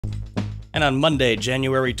And on Monday,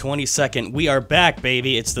 January 22nd, we are back,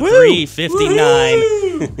 baby. It's the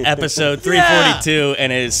 359 episode 342,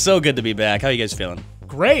 and it is so good to be back. How are you guys feeling?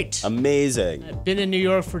 Great. Amazing. I've been in New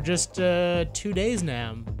York for just 2 days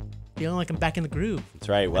now. I'm feeling like I'm back in the groove. That's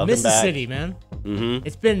right. Welcome I miss back. the city, man. Mm-hmm.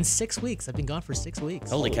 It's been 6 weeks. I've been gone for 6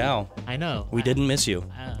 weeks. Holy cow. I know. We didn't miss you.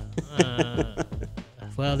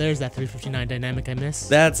 Well, there's that 359 dynamic I miss.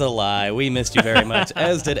 That's a lie. We missed you very much,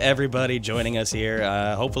 as did everybody joining us here.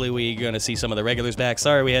 Hopefully we're going to see some of the regulars back.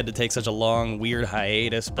 Sorry we had to take such a long, weird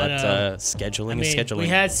hiatus, but scheduling is scheduling. We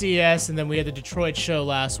had CES, and then we had the Detroit show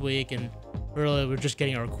last week, and really we're just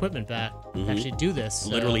getting our equipment back to actually do this. So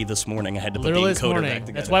literally this morning, I had to put the literally this encoder morning. back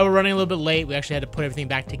together. That's why we're running a little bit late. We actually had to put everything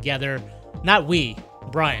back together. Not we,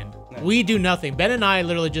 Brian. No. We do nothing. Ben and I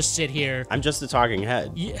literally just sit here. I'm just a talking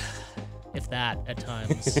head. Yeah. If that, at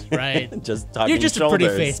times, right? Just talking You're just shoulders.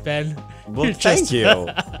 a pretty face, Ben. Well, thank you.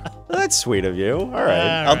 That's sweet of you. All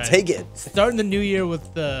right, I'll take it. Starting the new year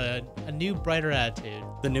with a new, brighter attitude.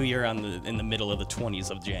 The new year in the middle of the 20s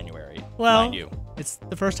of January. Well, mind you. It's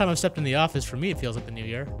the first time I've stepped in the office. For me, it feels like the new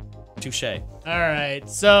year. Touche. All right,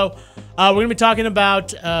 so we're gonna be talking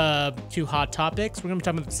about 2 hot topics. We're gonna be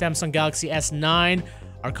talking about the Samsung Galaxy S9.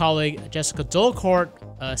 Our colleague Jessica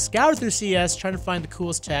Dolcourt scoured through CES trying to find the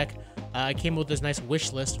coolest tech. I came up with this nice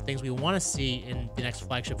wish list of things we want to see in the next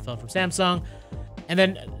flagship phone from Samsung. And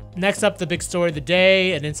then next up, the big story of the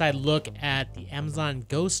day, an inside look at the Amazon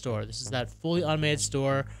Go store. This is that fully automated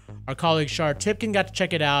store. Our colleague Shar Tipkin got to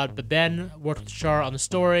check it out, but Ben worked with Shar on the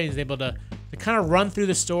story. He's able to kind of run through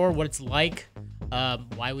the store, what it's like,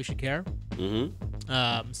 why we should care.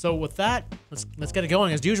 So with that, let's get it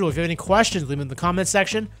going. As usual, if you have any questions, leave them in the comments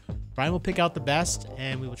section. Brian will pick out the best,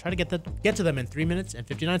 and we will try to get to them in 3 minutes and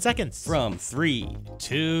 59 seconds. From 3,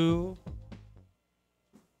 2...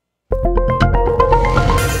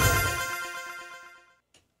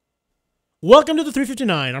 Welcome to the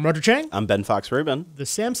 359. I'm Roger Cheng. I'm Ben Fox Rubin. The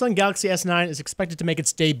Samsung Galaxy S9 is expected to make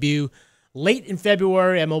its debut late in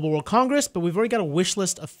February at Mobile World Congress, but we've already got a wish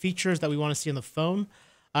list of features that we want to see on the phone.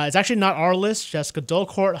 It's actually not our list. Jessica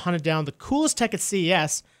Dolcourt hunted down the coolest tech at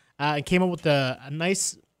CES and came up with a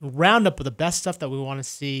nice roundup of the best stuff that we want to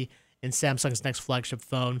see in Samsung's next flagship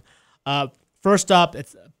phone. First up,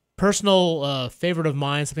 it's a personal favorite of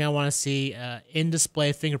mine, something I want to see,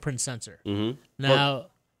 in-display fingerprint sensor. Now,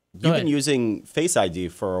 you've been using Face ID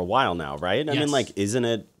for a while now, right? I Yes. mean, like,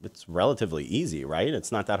 it's relatively easy, right?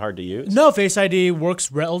 It's not that hard to use. No, Face ID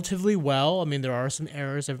works relatively well. I mean, there are some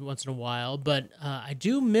errors every once in a while, but I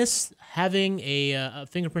do miss having a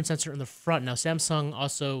fingerprint sensor in the front. Now, Samsung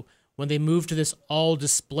also, when they moved to this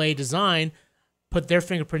all-display design, put their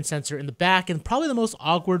fingerprint sensor in the back in probably the most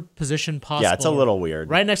awkward position possible. Yeah, it's a little weird.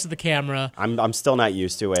 Right next to the camera. I'm still not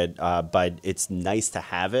used to it, but it's nice to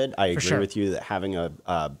have it. I agree sure. with you that having a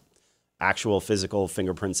actual physical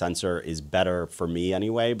fingerprint sensor is better for me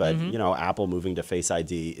anyway. But you know, Apple moving to Face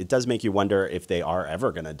ID, it does make you wonder if they are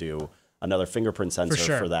ever going to do another fingerprint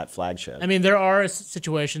sensor for that flagship. I mean, there are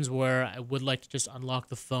situations where I would like to just unlock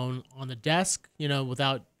the phone on the desk, you know,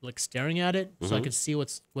 without like staring at it, so I can see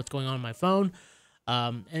what's going on my phone.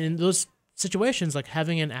 And in those situations, like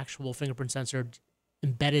having an actual fingerprint sensor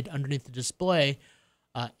embedded underneath the display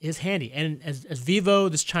is handy. And as Vivo,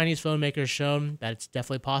 this Chinese phone maker, has shown that it's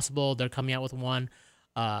definitely possible. They're coming out with one.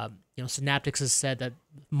 You know, Synaptics has said that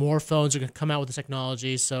more phones are going to come out with this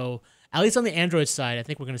technology. So at least on the Android side, I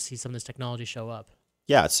think we're going to see some of this technology show up.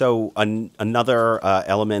 Yeah, so another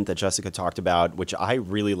element that Jessica talked about, which I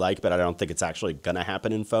really like, but I don't think it's actually going to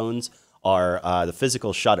happen in phones, are the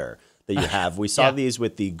physical shutter that you have. We saw these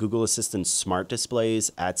with the Google Assistant smart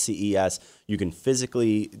displays at CES. You can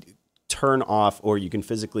physically turn off, or you can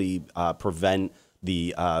physically prevent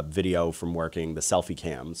the video from working, the selfie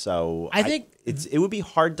cam. So I think it would be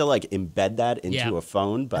hard to like embed that into a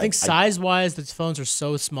phone. But I think size-wise, these phones are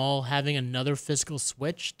so small. Having another physical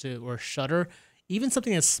switch or shutter, even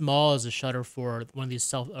something as small as a shutter for one of these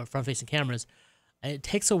front-facing cameras, it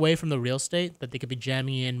takes away from the real estate that they could be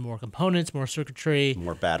jamming in more components, more circuitry,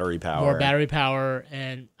 more battery power,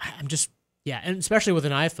 and I'm just and especially with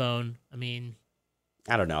an iPhone, I mean.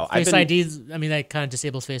 I don't know. Face ID, I mean, that kind of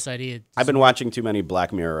disables Face ID. I've been watching too many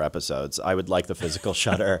Black Mirror episodes. I would like the physical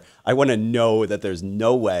shutter. I want to know that there's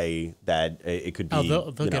no way that it could be.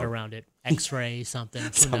 Oh, they'll get around it. X-ray, something.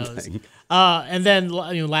 Who knows? And then,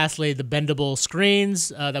 lastly, the bendable screens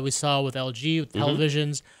that we saw with LG, with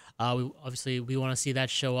televisions. We want to see that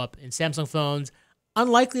show up in Samsung phones.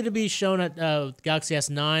 Unlikely to be shown at Galaxy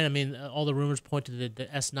S9. I mean, all the rumors point to the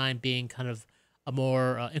S9 being kind of a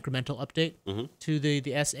more incremental update to the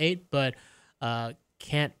S8, but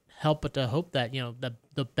can't help but to hope that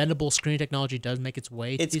the bendable screen technology does make its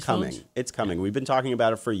way to these phones. It's coming. We've been talking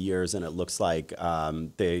about it for years, and it looks like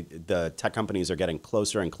the tech companies are getting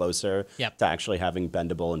closer and closer to actually having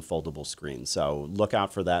bendable and foldable screens. So look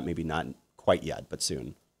out for that. Maybe not quite yet, but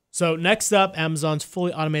soon. So next up, Amazon's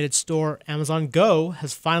fully automated store, Amazon Go,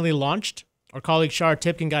 has finally launched. Our colleague Shar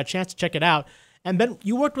Tipkin got a chance to check it out. And Ben,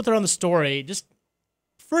 you worked with her on the story. Just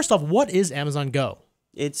first off, what is Amazon Go?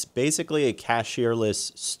 It's basically a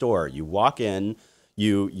cashierless store. You walk in,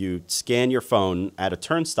 you scan your phone at a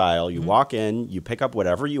turnstile, you walk in, you pick up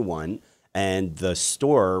whatever you want, and the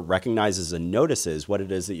store recognizes and notices what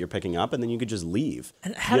it is that you're picking up, and then you could just leave.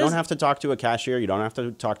 And you don't have to talk to a cashier. You don't have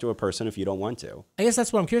to talk to a person if you don't want to. I guess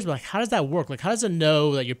that's what I'm curious about. Like, how does that work? Like, how does it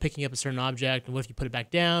know that you're picking up a certain object, and what if you put it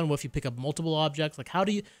back down? What if you pick up multiple objects? Like, how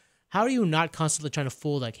do you not constantly trying to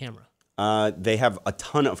fool that camera? They have a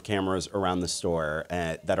ton of cameras around the store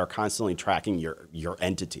that are constantly tracking your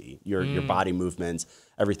entity, your body movements,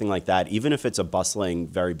 everything like that, even if it's a bustling,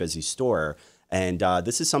 very busy store. And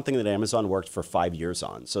this is something that Amazon worked for 5 years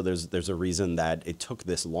on. So there's a reason that it took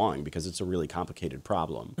this long, because it's a really complicated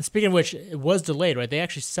problem. Speaking of which, it was delayed, right? They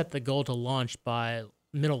actually set the goal to launch by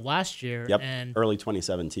middle of last year. Yep, and early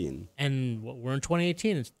 2017. And we're in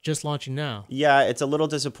 2018. It's just launching now. Yeah, it's a little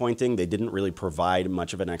disappointing. They didn't really provide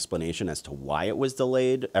much of an explanation as to why it was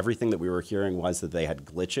delayed. Everything that we were hearing was that they had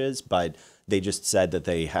glitches, but they just said that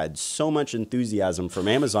they had so much enthusiasm from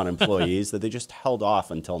Amazon employees that they just held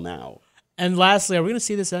off until now. And lastly, are we going to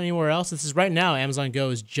see this anywhere else? This is right now, Amazon Go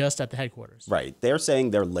is just at the headquarters. Right. They're saying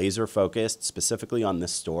they're laser focused specifically on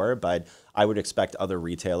this store, but I would expect other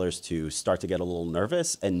retailers to start to get a little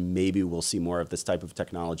nervous, and maybe we'll see more of this type of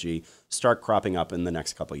technology start cropping up in the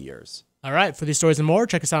next couple of years. All right. For these stories and more,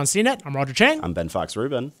 check us out on CNET. I'm Roger Cheng. I'm Ben Fox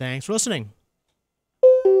Rubin. Thanks for listening.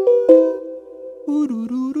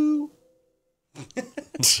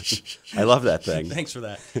 I love that thing. Thanks for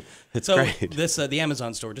that. It's so great. This the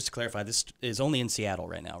Amazon store, just to clarify, this is only in Seattle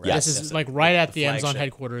right now, right? Yes. This is like right at the Amazon flagship.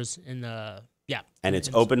 headquarters in the And it's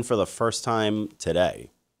open for the first time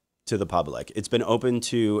today to the public. It's been open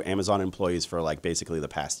to Amazon employees for like basically the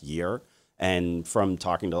past year. And from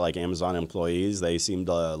talking to like Amazon employees, they seem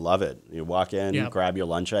to love it. You walk in, grab your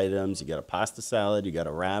lunch items, you get a pasta salad, you get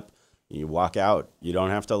a wrap, and you walk out. You don't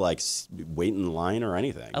have to like wait in line or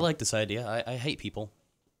anything. I like this idea. I hate people.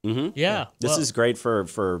 Mm-hmm. Yeah. This is great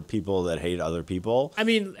for people that hate other people. I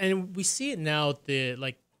mean, and we see it now at the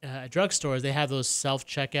drugstores. They have those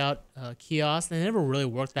self-checkout kiosks. They never really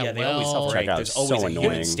work that well. They always self-checkout. There's always so a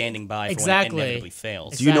human annoying. standing by for Exactly. when it inevitably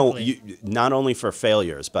fails. Exactly. You know, not only for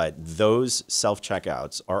failures, but those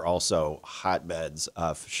self-checkouts are also hotbeds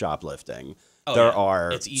of shoplifting. There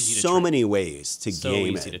are so many ways to game it.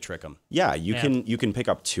 So easy to trick them. Yeah, you can pick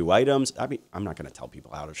up 2 items. I mean, I'm not going to tell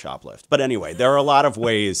people how to shoplift. But anyway, there are a lot of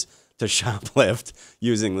ways to shoplift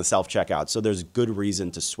using the self-checkout. So there's good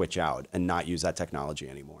reason to switch out and not use that technology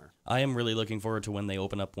anymore. I am really looking forward to when they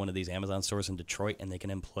open up one of these Amazon stores in Detroit and they can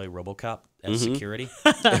employ RoboCop as security.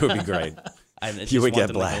 It would be great. You would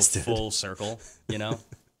get blasted. Full circle,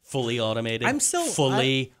 fully automated. I'm still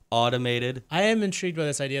fully automated. I am intrigued by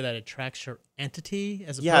this idea that it tracks your entity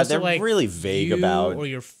as opposed Yeah, they're to like really vague you about or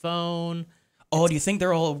your phone. Oh, do you think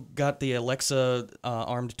they're all got the Alexa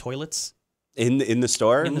armed toilets? in the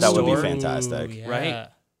store. In the that would store? be fantastic. Ooh, yeah. Right?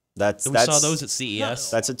 That's We saw those at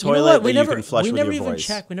CES. That's a You know toilet what? that you can flush we with never your even voice.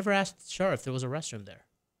 checked. We never asked Shar if there was a restroom there.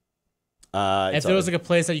 It's If there was like a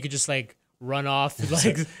place that you could just like run off,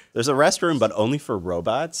 like There's a restroom, but only for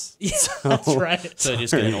robots. yeah, that's right. So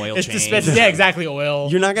just get an oil It's change. dispensed, yeah, exactly. Oil.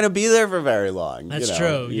 You're not going to be there for very long. That's you know.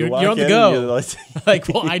 true. You You're walk on the in, go. you're like- Like,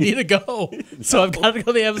 well, I need to go, so I've got to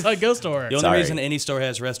go to the Amazon Go store. The only Sorry. reason any store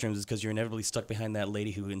has restrooms is because you're inevitably stuck behind that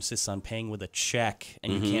lady who insists on paying with a check,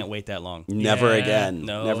 and you can't wait that long. Never Yeah. again.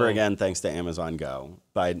 No. Never again, thanks to Amazon Go.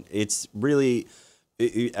 But it's really,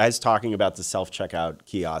 as talking about the self-checkout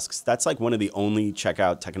kiosks, that's like one of the only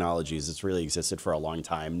checkout technologies that's really existed for a long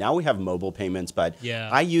time. Now we have mobile payments, but Yeah.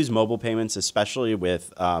 I use mobile payments, especially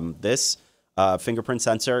with this fingerprint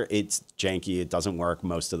sensor. It's janky. It doesn't work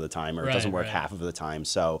most of the time, or it doesn't work half of the time.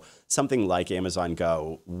 So something like Amazon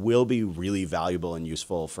Go will be really valuable and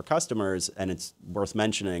useful for customers. And it's worth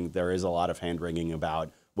mentioning, there is a lot of hand-wringing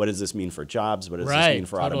about what does this mean for jobs? What does this mean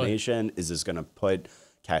for automation? Is this going to put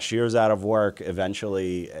cashiers out of work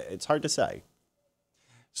eventually? It's hard to say.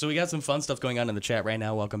 So we got some fun stuff going on in the chat right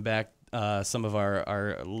now. Welcome back, some of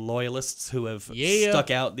our loyalists who have stuck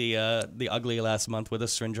out the ugly last month with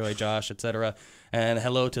us, Srinjoy, Josh, etc. And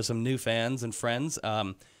hello to some new fans and friends.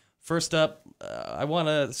 First up,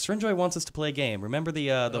 Srinjoy wants us to play a game. Remember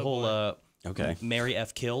the whole Okay. Marry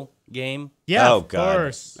F Kill game. Yeah, Oh, of God.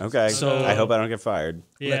 course. Okay. So- I hope I don't get fired.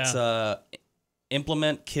 Yeah. Let's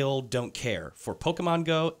implement kill don't care for Pokemon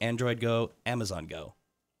Go, Android Go, Amazon Go.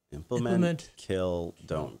 Implement, kill,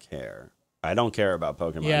 don't care. I don't care about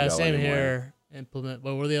Pokemon Yeah, Go same anymore. here. Implement.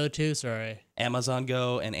 What were the other two? Sorry. Amazon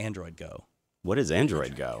Go and Android Go. What is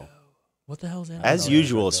Android Go? What the hell is that? As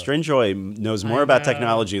usual, Stringjoy knows more about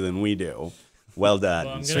technology than we do. Well done.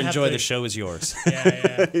 Well, I'm So gonna enjoy have the to- show is yours.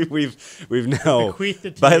 Yeah, yeah. we've now Bequeathed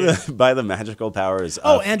it to by you. the magical powers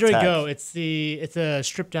Oh, of Android tech. Go. It's a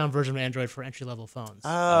stripped down version of Android for entry level phones.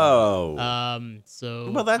 Oh.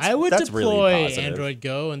 So Well, I would that's really deploy positive. Android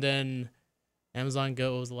Go and then Amazon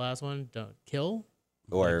Go. What was the last one? Don't kill.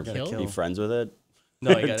 Or Kill? be friends with it.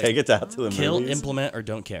 No, you gotta Take it out to the kill, movies. implement, or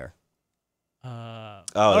don't care. All right.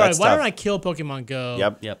 that's Why tough. don't I kill Pokemon Go?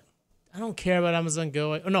 Yep. I don't care about Amazon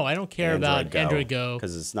Go. Oh, no, I don't care about Android Go.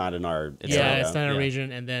 because it's not in our Yeah, area. it's not a Yeah.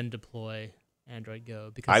 region, and then deploy Android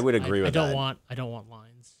Go because I would agree with I don't that. want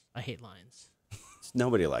lines. I hate lines.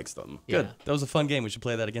 Nobody likes them. Good. Yeah. That was a fun game. We should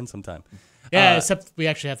play that again sometime. Yeah, except we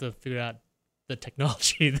actually have to figure out the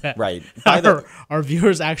technology that Right. By the- our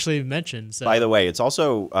viewers actually mentioned. So. By the way, it's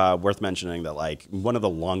also worth mentioning that like one of the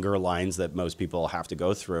longer lines that most people have to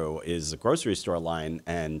go through is a grocery store line,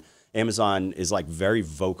 and Amazon is like very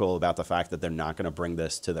vocal about the fact that they're not going to bring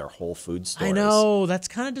this to their Whole Foods stores. I know that's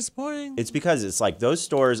kind of disappointing. It's because it's like those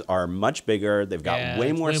stores are much bigger. They've got Yeah,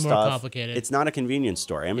 way it's more way more stuff. complicated. It's not a convenience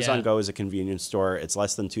store. Amazon Yeah. Go is a convenience store. It's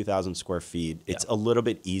less than 2,000 square feet. It's a little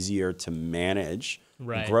bit easier to manage.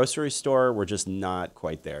 Right. Grocery store, we're just not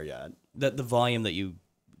quite there yet. The volume that you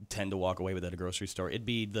tend to walk away with at a grocery store, it'd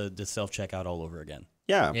be the self-checkout all over again.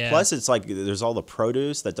 Yeah. Yeah. Plus, it's like there's all the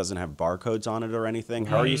produce that doesn't have barcodes on it or anything.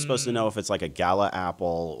 How are you supposed to know if it's like a Gala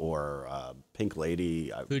apple or a Pink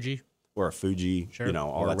Lady Fuji. or a Fuji? Sure. You know,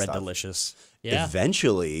 all Or that Red stuff. Delicious. Yeah.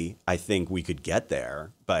 Eventually, I think we could get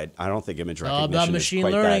there, but I don't think image all recognition about is machine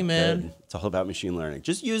quite learning, that man. good. It's all about machine learning.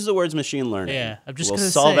 Just use the words machine learning. Yeah, I'm just we'll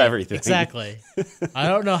gonna solve say it. everything. Exactly. I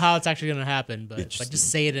don't know how it's actually gonna happen, but if I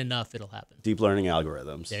just say it enough, it'll happen. Deep learning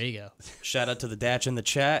algorithms. There you go. Shout out to the Datch in the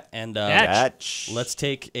chat. And Datch. let's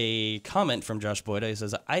take a comment from Josh Boyda. He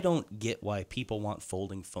says, I don't get why people want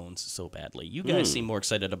folding phones so badly. You guys seem more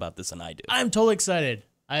excited about this than I do. I'm totally excited.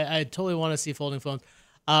 I totally want to see folding phones.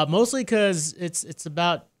 Mostly because it's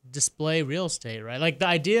about display real estate, right? Like the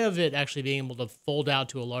idea of it actually being able to fold out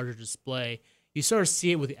to a larger display. You sort of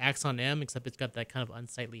see it with the Axon M, except it's got that kind of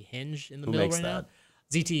unsightly hinge in the Who middle makes right that?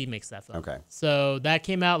 now. ZTE makes that phone. Okay. So that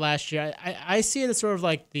came out last year. I see it as sort of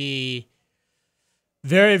like the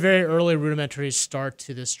very, very early rudimentary start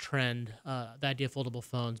to this trend, the idea of foldable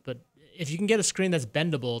phones. But if you can get a screen that's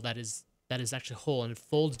bendable, that is actually whole, and it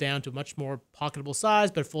folds down to a much more pocketable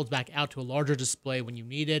size, but it folds back out to a larger display when you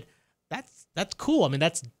need it. That's cool. I mean,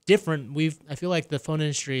 that's different. I feel like the phone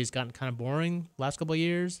industry has gotten kind of boring last couple of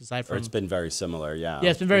years, aside Or from it's been very similar, yeah. yeah,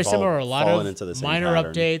 it's been very We've all similar. A lot fallen of into the same minor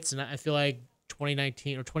pattern. updates, and I feel like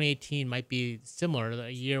 2019 or 2018 might be similar, a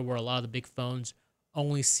year where a lot of the big phones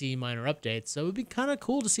only see minor updates. So it would be kind of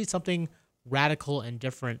cool to see something radical and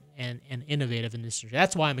different and innovative in this industry.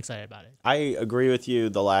 That's why I'm excited about it. I agree with you.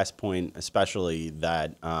 The last point, especially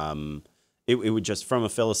that it would just, from a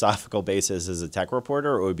philosophical basis as a tech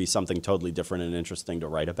reporter, it would be something totally different and interesting to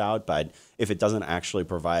write about. But if it doesn't actually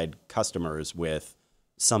provide customers with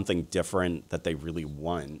something different that they really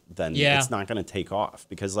want, then it's not going to take off.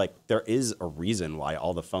 Because like there is a reason why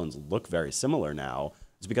all the phones look very similar now.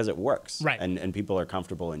 It's because it works, Right? And people are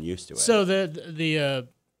comfortable and used to it. So the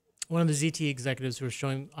one of the ZTE executives who was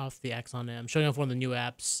showing off the Axon M, showing off one of the new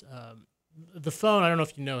apps. The phone, I don't know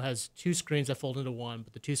if you know, has two screens that fold into one,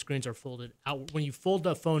 but the two screens are folded out. When you fold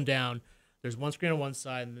the phone down, there's one screen on one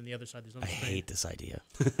side, and then the other side there's another I screen. hate this idea.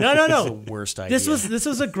 No. The worst idea. This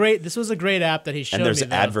was a great app that he showed and there's me.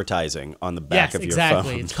 though. advertising on the back of your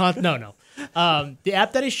exactly. phone. It's no. The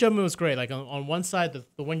app that he showed me was great. Like on one side,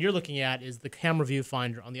 the one you're looking at is the camera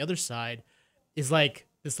viewfinder. On the other side is like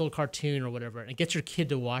this little cartoon or whatever, and it gets your kid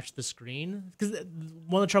to watch the screen. Because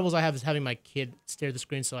one of the troubles I have is having my kid stare at the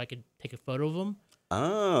screen so I could take a photo of him.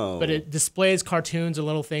 Oh. But it displays cartoons and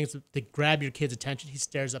little things to grab your kid's attention. He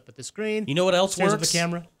stares up at the screen. You know what else stares works? at the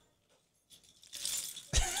camera.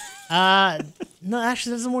 No,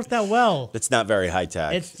 actually, it doesn't work that well. It's not very high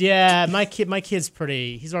tech. My kid's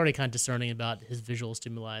pretty. He's already kind of discerning about his visual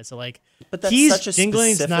stimuli. So like, But that's he's such a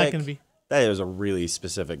jingling is not specific- going to be. That is a really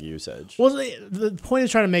specific usage. Well, the point I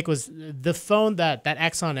was trying to make was the phone that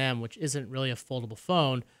Axon M, which isn't really a foldable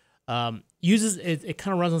phone, uses it. It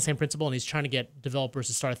kind of runs on the same principle, and he's trying to get developers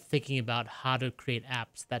to start thinking about how to create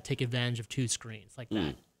apps that take advantage of two screens like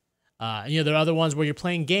that. And, there are other ones where you're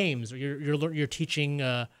playing games, or you're teaching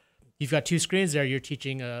you've got two screens there. You're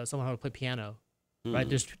teaching someone how to play piano, right?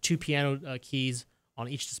 There's two piano keys on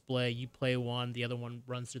each display. You play one, the other one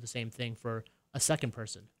runs through the same thing for a second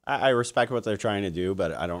person. I respect what they're trying to do,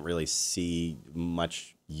 but I don't really see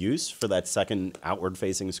much use for that second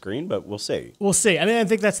outward-facing screen. But we'll see. We'll see. I mean, I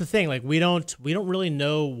think that's the thing. Like, we don't really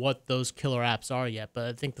know what those killer apps are yet. But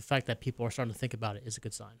I think the fact that people are starting to think about it is a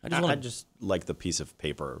good sign. I just like the piece of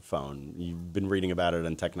paper phone. You've been reading about it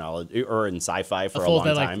in technology or in sci-fi for a long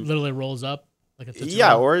that, time. Like, literally rolls up.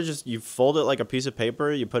 Yeah, or just you fold it like a piece of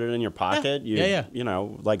paper. You put it in your pocket. Yeah. You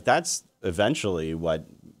know, like that's eventually what.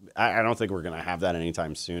 I don't think we're gonna have that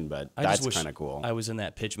anytime soon, but that's kind of cool. I was in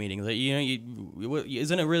that pitch meeting.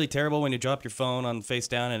 Isn't it really terrible when you drop your phone on face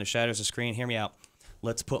down and it shatters the screen? Hear me out.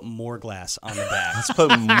 Let's put more glass on the back. Let's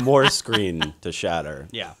put more screen to shatter.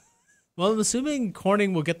 Yeah. Well, I'm assuming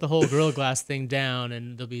Corning will get the whole Gorilla Glass thing down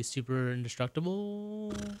and they'll be super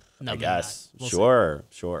indestructible. No, I guess. We'll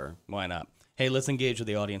Sure. Why not? Hey, let's engage with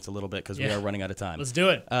the audience a little bit because we are running out of time. Let's do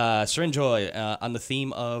it. Srinjoy, on the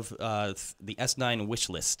theme of the S9 wish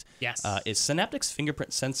list. Yes. Is Synaptics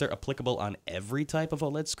fingerprint sensor applicable on every type of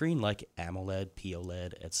OLED screen, like AMOLED,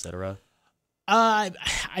 POLED, etc.?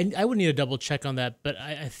 I would need a double check on that, but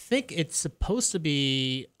I think it's supposed to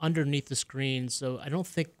be underneath the screen, so I don't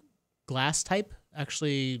think glass type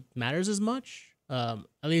actually matters as much. At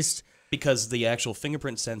least because the actual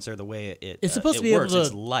fingerprint sensor, the way it's supposed to be works, able to,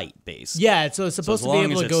 it's light based. Yeah, so it's supposed to be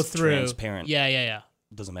able to go through. Transparent. Yeah.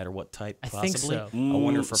 Doesn't matter what type. I possibly. think so. I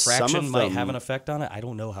wonder if refraction might have an effect on it. I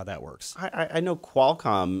don't know how that works. I know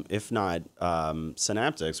Qualcomm, if not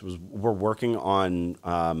Synaptics, were working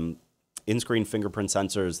on in-screen fingerprint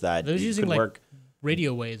sensors that they're using could work.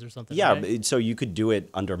 Radio waves or something. Yeah, right? so you could do it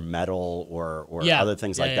under metal or other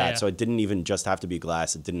things like that. So it didn't even just have to be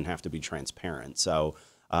glass. It didn't have to be transparent. So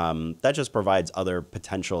that just provides other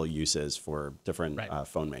potential uses for different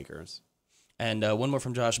phone makers. And one more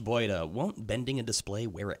from Josh Boyd. Won't bending a display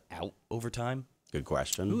wear it out over time? Good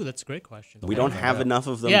question. Ooh, that's a great question. We don't have enough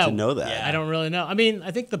of them to know that. Yeah, I don't really know. I mean,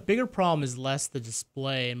 I think the bigger problem is less the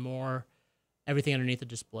display and more everything underneath the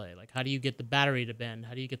display. Like, how do you get the battery to bend?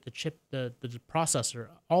 How do you get the chip, the processor,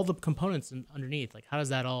 all the components underneath? Like, how does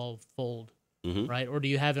that all fold, right? Or do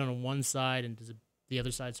you have it on one side and does the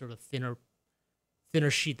other side sort of thinner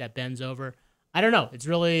sheet that bends over? I don't know. It's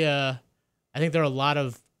really, I think there are a lot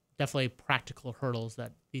of definitely practical hurdles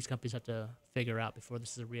that these companies have to figure out before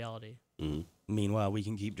this is a reality. Meanwhile, we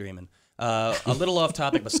can keep dreaming. A little off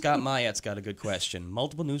topic, but Scott Myatt's got a good question.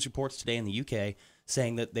 Multiple news reports today in the UK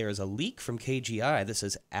saying that there is a leak from KGI that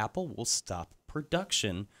says Apple will stop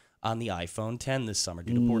production on the iPhone 10 this summer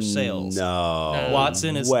due to poor sales. No.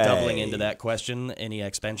 Watson is doubling into that question. Any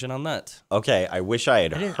expansion on that? Okay, I wish I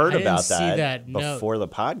had heard about that before the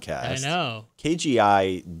podcast. I know.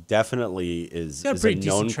 KGI definitely is a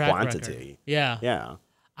known quantity. Record. Yeah.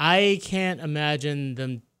 I can't imagine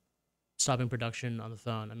them stopping production on the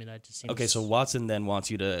phone. I mean, that just seems... Okay, so Watson then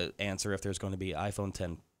wants you to answer if there's going to be iPhone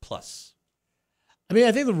 10 Plus. I mean,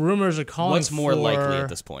 I think the rumors are calling What's more likely at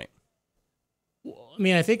this point? I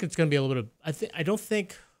mean, I think it's going to be a little bit of... I don't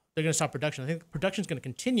think they're going to stop production. I think production's going to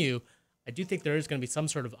continue. I do think there is going to be some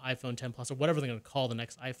sort of iPhone 10 Plus or whatever they're going to call the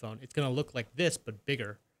next iPhone. It's going to look like this, but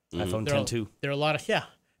bigger. iPhone 10.2. There are a lot of... Yeah,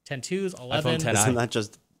 10.2s, 11. iPhone 10i. Isn't that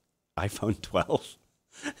just iPhone 12?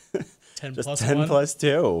 10 just plus 10 1? plus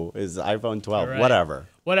 2 is iPhone 12. Right.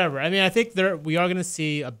 Whatever. I mean, I think we are going to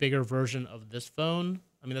see a bigger version of this phone.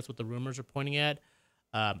 I mean, that's what the rumors are pointing at.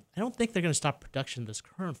 I don't think they're going to stop production of this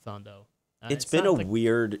current phone, though. It's been a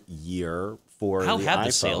weird year for How the have iPhone.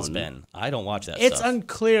 the sales been? I don't watch that It's stuff.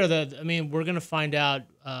 unclear. I mean, we're going to find out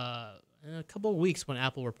in a couple of weeks when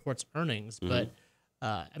Apple reports earnings. But,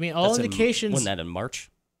 I mean, all indications... Wasn't that in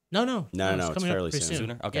March? No. It's fairly soon.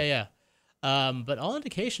 Sooner? Okay. Yeah. But all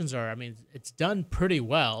indications are, I mean, it's done pretty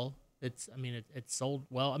well. It's sold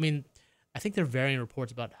well. I mean, I think there are varying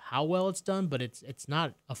reports about how well it's done, but it's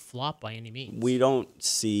not a flop by any means. We don't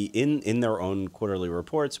see in their own quarterly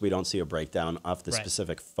reports. We don't see a breakdown of the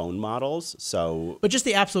specific phone models. So, but just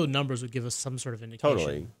the absolute numbers would give us some sort of indication.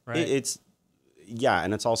 Totally, right? And it's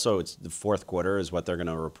the fourth quarter is what they're going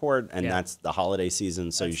to report, and that's the holiday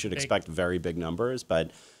season. So you should expect very big numbers, but.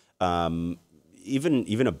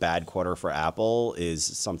 Even a bad quarter for Apple is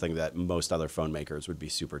something that most other phone makers would be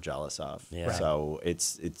super jealous of. Yeah. So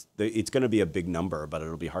it's going to be a big number, but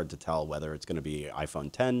it'll be hard to tell whether it's going to be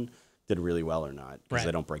iPhone 10 did really well or not because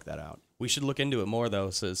they don't break that out. We should look into it more though.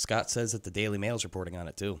 So Scott says that the Daily Mail's reporting on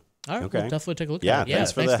it too. All right, we'll definitely take a look at it. Yeah,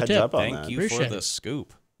 thanks for the heads up on that. Thank you for the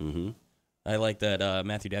scoop. I like that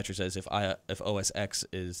Matthew Datcher says if OS X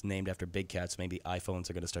is named after big cats, maybe iPhones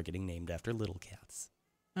are going to start getting named after little cats.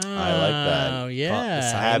 I like that. Oh,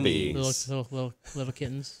 yeah. Tabby. Little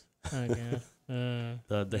kittens. Okay.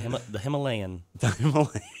 The Himalayan. The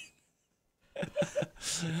Himalayan.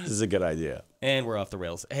 This is a good idea. And we're off the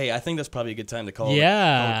rails. Hey, I think that's probably a good time to call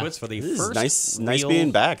it quits for the This first. nice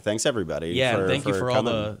being back. Thanks everybody. Yeah, for, thank you for all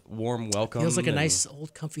coming. the warm welcome. Feels like a nice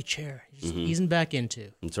old comfy chair. Just easing back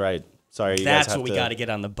into. That's right. Sorry, you That's guys have what we got to get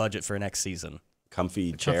on the budget for next season.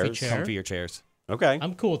 comfy chairs. chair. Comfier chairs. Okay.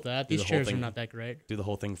 I'm cool with that. These the whole chairs are thing. not that great. Do the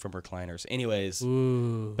whole thing from recliners. Anyways,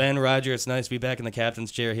 Ooh. Ben, Roger, it's nice to be back in the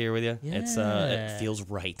captain's chair here with you. Yeah. It feels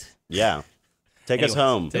right. Yeah. Take us Anyways,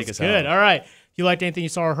 home. Take us Good. home. All right. If you liked anything you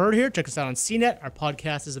saw or heard here, check us out on CNET. Our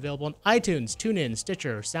podcast is available on iTunes, TuneIn,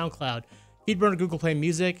 Stitcher, SoundCloud, Feedburner, Google Play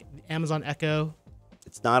Music, Amazon Echo.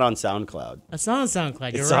 It's not on SoundCloud. That's not on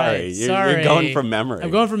SoundCloud. You're Sorry. right. You're going from memory. I'm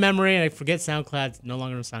going from memory, and I forget SoundCloud. It's no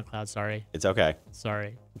longer on SoundCloud. Sorry. It's okay.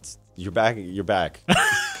 Sorry. You're back. You're back.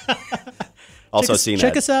 Also, CNET.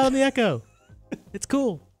 Check us out on the Echo. It's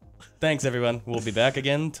cool. Thanks, everyone. We'll be back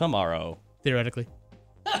again tomorrow. Theoretically.